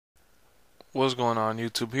What's going on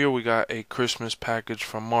YouTube? Here we got a Christmas package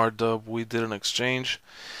from MarDub. We did an exchange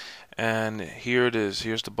and here it is.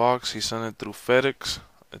 Here's the box. He sent it through FedEx.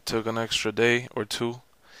 It took an extra day or two,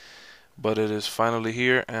 but it is finally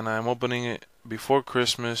here and I'm opening it before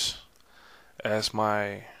Christmas as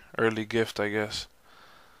my early gift, I guess.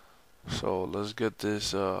 So let's get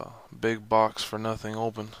this big box for nothing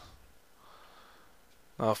open.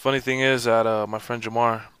 Now funny thing is that my friend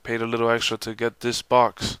Jamar paid a little extra to get this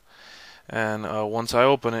box. And once I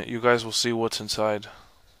open it, you guys will see what's inside.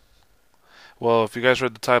 Well, if you guys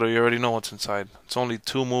read the title, you already know what's inside. It's only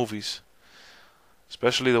 2 movies.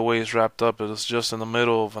 Especially the way it's wrapped up. It was just in the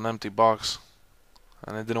middle of an empty box.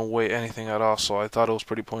 And it didn't weigh anything at all. So I thought it was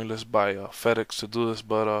pretty pointless by FedEx to do this.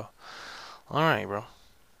 But, alright, bro.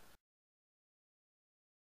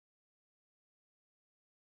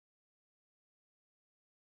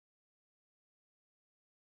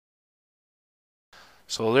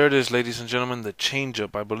 So there it is, ladies and gentlemen. The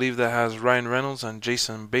Change-Up. I believe that has Ryan Reynolds and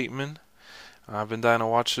Jason Bateman. I've been dying to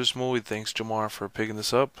watch this movie. Thanks, Jamar, for picking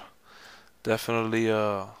this up. Definitely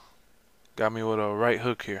got me with a right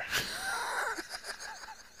hook here.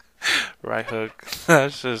 Right hook.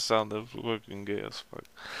 That shit sounded fucking gay as fuck.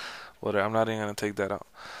 Whatever, I'm not even gonna take that out.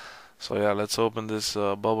 So yeah, let's open this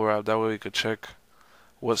bubble wrap. That way we could check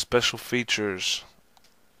what special features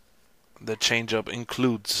the Change-Up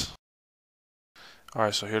includes.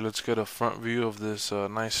 Alright, so here let's get a front view of this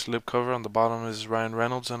nice slipcover. On the bottom is Ryan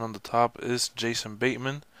Reynolds and on the top is Jason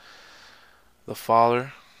Bateman, the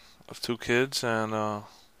father of 2 kids and the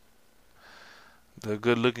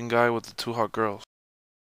good looking guy with the 2 hot girls.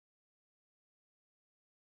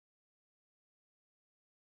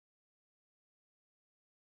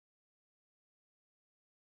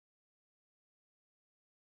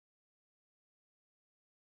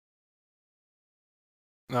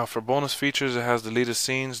 Now for bonus features, it has deleted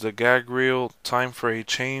scenes, the gag reel, time for a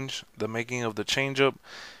change, the making of the Change-Up,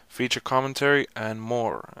 feature commentary, and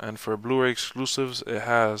more. And for Blu-ray exclusives, it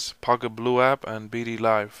has Pocket Blue app and BD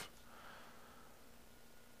Live.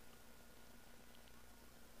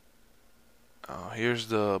 Here's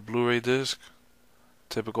the Blu-ray disc,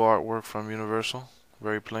 typical artwork from Universal,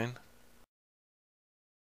 very plain.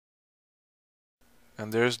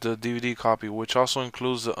 And there's the DVD copy, which also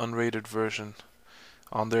includes the unrated version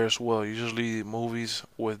on there as well. Usually movies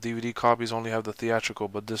with DVD copies only have the theatrical,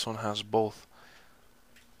 but this one has both.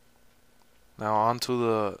 Now on to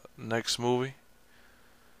the next movie.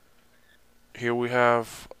 Here we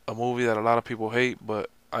have a movie that a lot of people hate, but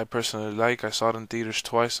I personally like. I saw it in theaters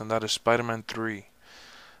twice, and that is Spider-Man 3,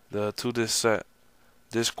 the 2-disc set.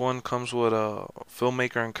 Disc 1 comes with a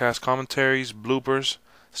filmmaker and cast commentaries, bloopers,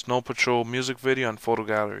 Snow Patrol music video, and photo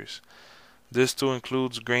galleries. This too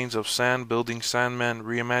includes grains of sand, building Sandman,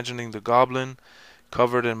 reimagining the Goblin,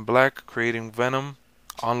 covered in black, creating Venom,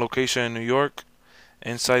 on location in New York,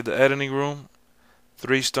 inside the editing room,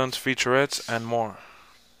 3 stunts featurettes, and more.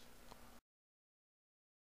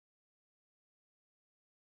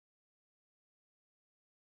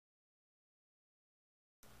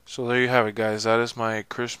 So there you have it, guys. That is my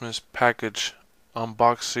Christmas package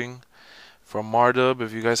unboxing from MarDub.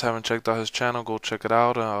 If you guys haven't checked out his channel, go check it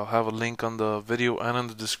out. I'll have a link on the video and in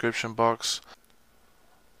the description box.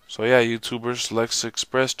 So yeah, YouTubers, Lex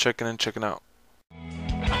Express checking in, checking out.